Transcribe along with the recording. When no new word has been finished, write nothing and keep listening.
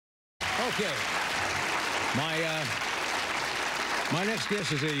Okay. My next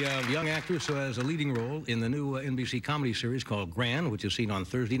guest is a young actress who has a leading role in the new NBC comedy series called Grand, which is seen on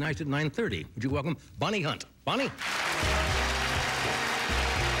Thursday nights at 9:30. Would you welcome Bonnie Hunt? Bonnie?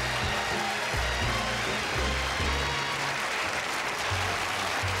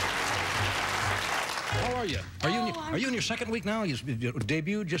 How are you? Are you in your second week now? You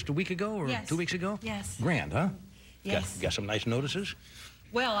debuted just a week ago or 2 weeks ago? Yes. Grand, huh? Yes. Got some nice notices?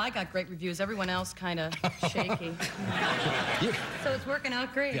 Well, I got great reviews. Everyone else kind of shaky. So it's working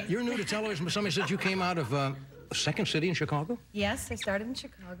out great. Yeah, you're new to television, but somebody said you came out of Second City in Chicago? Yes, I started in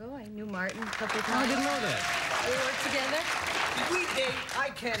Chicago. I knew Martin a couple of Oh, times. I didn't know that. We worked together. We date? I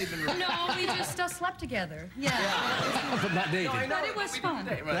can't even remember. No, we just slept together. Yeah. But not dating. I know, But it was fun.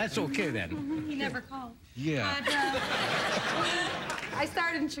 That's okay then. He never called. Yeah. But, I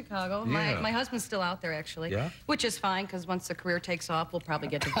started in Chicago. Yeah. My husband's still out there, actually. Yeah? Which is fine, because once the career takes off, we'll probably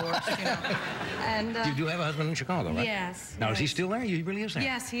get divorced, you know. And, You do have a husband in Chicago, right? Yes. Now, is he yes. still there? He really is there?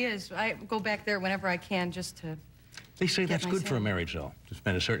 Yes, he is. I go back there whenever I can just to... They say that's good for a myself. marriage, though, to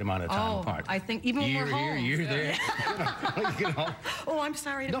spend a certain amount of time apart. I think even when we're home. You're there. You know. Oh, I'm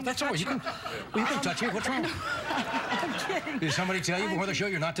sorry. No, that's all right. You can touch me. What's wrong? I'm kidding. Did somebody tell you before the show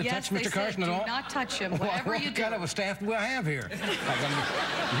you're not to touch Mr. Carson at all? Do not touch him, whatever you do. What kind of a staff do I have here? You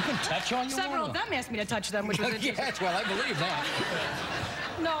can touch all you want. Several of them asked me to touch them, which was interesting. Yes, well, I believe that.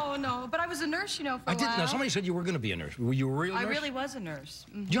 No, but I was a nurse, you know, for a I didn't while. know. Somebody said you were going to be a nurse. Were you a real nurse? I really was a nurse.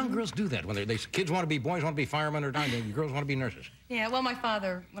 Mm-hmm. Young girls do that when kids want to be boys want to be firemen or girls want to be nurses. Yeah, well, my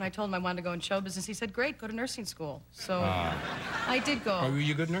father, when I told him I wanted to go in show business, he said, great, go to nursing school. So I did go. Were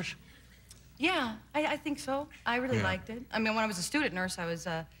you a good nurse? Yeah, I think so. I really liked it. I mean, when I was a student nurse, I was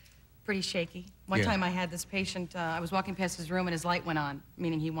pretty shaky. One time I had this patient, I was walking past his room and his light went on,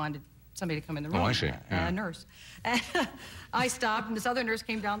 meaning he wanted somebody to come in the room. Oh, I see. Yeah. A nurse. And I stopped, and this other nurse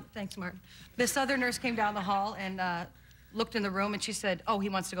came down. Thanks, Martin. This other nurse came down the hall and looked in the room, and she said, oh, he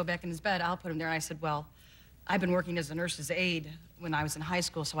wants to go back in his bed. I'll put him there. And I said, well, I've been working as a nurse's aide when I was in high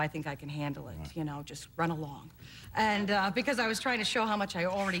school, so I think I can handle it, you know, just run along. And because I was trying to show how much I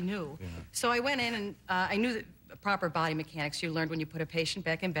already knew. Yeah. So I went in, and I knew the proper body mechanics. You learned when you put a patient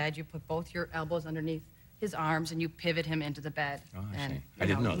back in bed, you put both your elbows underneath his arms, and you pivot him into the bed. Oh, I and, see. I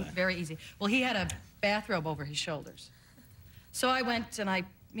didn't know that. Very easy. Well, he had a bathrobe over his shoulders. So I went and I,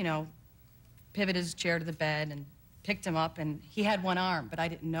 you know, pivoted his chair to the bed and picked him up, and he had one arm, but I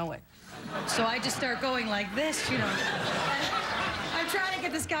didn't know it. So I just start going like this, you know. And I'm trying to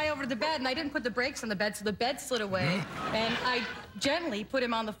get this guy over to the bed, and I didn't put the brakes on the bed, so the bed slid away, and I gently put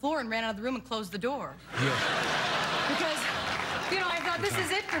him on the floor and ran out of the room and closed the door. Yeah. Because, you know, I thought, this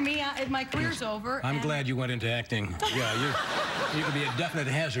is it for me. My career's over. I'm glad you went into acting. Yeah, you could be a definite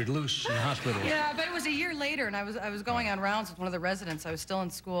hazard loose in the hospital. Yeah, but it was a year later, and I was going on rounds with one of the residents. I was still in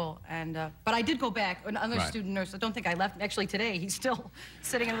school, and but I did go back. Another student nurse. I don't think I left. Actually, today he's still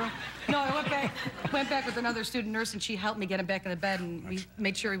sitting in the room. No, I went back with another student nurse, and she helped me get him back in the bed, and we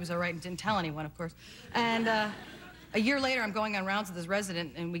made sure he was all right and didn't tell anyone, of course. And a year later, I'm going on rounds with this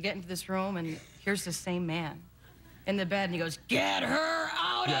resident, and we get into this room, and here's the same man in the bed, and he goes, "Get her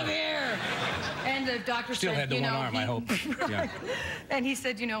out of here!" And the doctor still said, had the one arm, I hope. Yeah. And he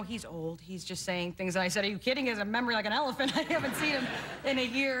said, you know, he's old. He's just saying things. And I said, are you kidding? He has a memory like an elephant. I haven't seen him in a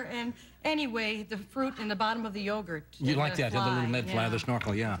year. And anyway, the fruit in the bottom of the yogurt. You like that, the little med fly, the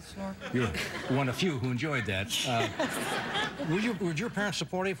snorkel, yeah. You're one of few who enjoyed that. Were your parents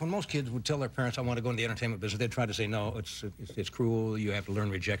supportive? When most kids would tell their parents, I want to go into the entertainment business, they'd try to say, no, it's cruel, you have to learn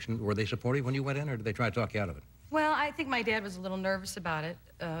rejection. Were they supportive when you went in, or did they try to talk you out of it? Well, I think my dad was a little nervous about it,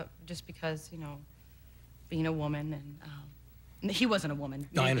 just because, you know, being a woman, and he wasn't a woman.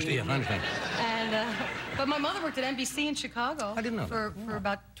 No, I understand. I understand. And, but my mother worked at NBC in Chicago. I didn't know for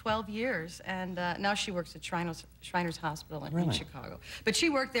about 12 years, and now she works at Shriners Hospital in Chicago. But she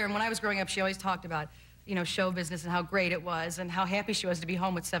worked there, and when I was growing up, she always talked about, you know, show business and how great it was and how happy she was to be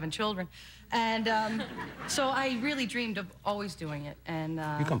home with 7 children. And so I really dreamed of always doing it. And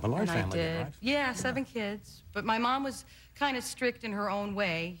you come from a large family, did. right? Yeah, 7 kids. But my mom was kind of strict in her own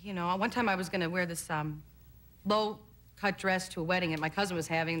way. You know, one time I was going to wear this low-cut dress to a wedding that my cousin was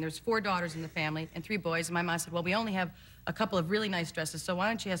having. There's 4 daughters in the family and 3 boys. And my mom said, well, we only have a couple of really nice dresses, so why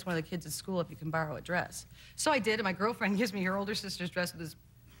don't you ask one of the kids at school if you can borrow a dress? So I did, and my girlfriend gives me her older sister's dress with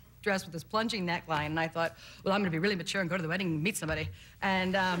this plunging neckline, and I thought, well, I'm going to be really mature and go to the wedding and meet somebody.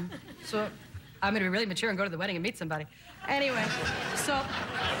 And so I'm going to be really mature and go to the wedding and meet somebody. Anyway, so...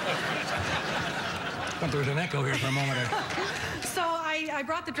 But there was an echo here for a moment. So I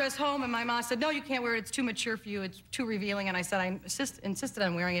brought the dress home, and my mom said, no, you can't wear it. It's too mature for you. It's too revealing. And I said, I insisted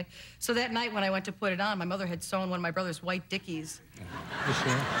on wearing it. So that night when I went to put it on, my mother had sewn one of my brother's white dickies Just,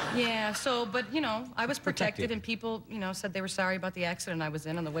 Yeah, so, but, you know, I was protected, and people, you know, said they were sorry about the accident I was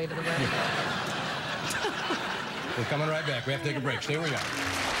in on the way to the wedding. we're coming right back. We have to take a break. Stay where you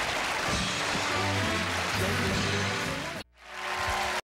are.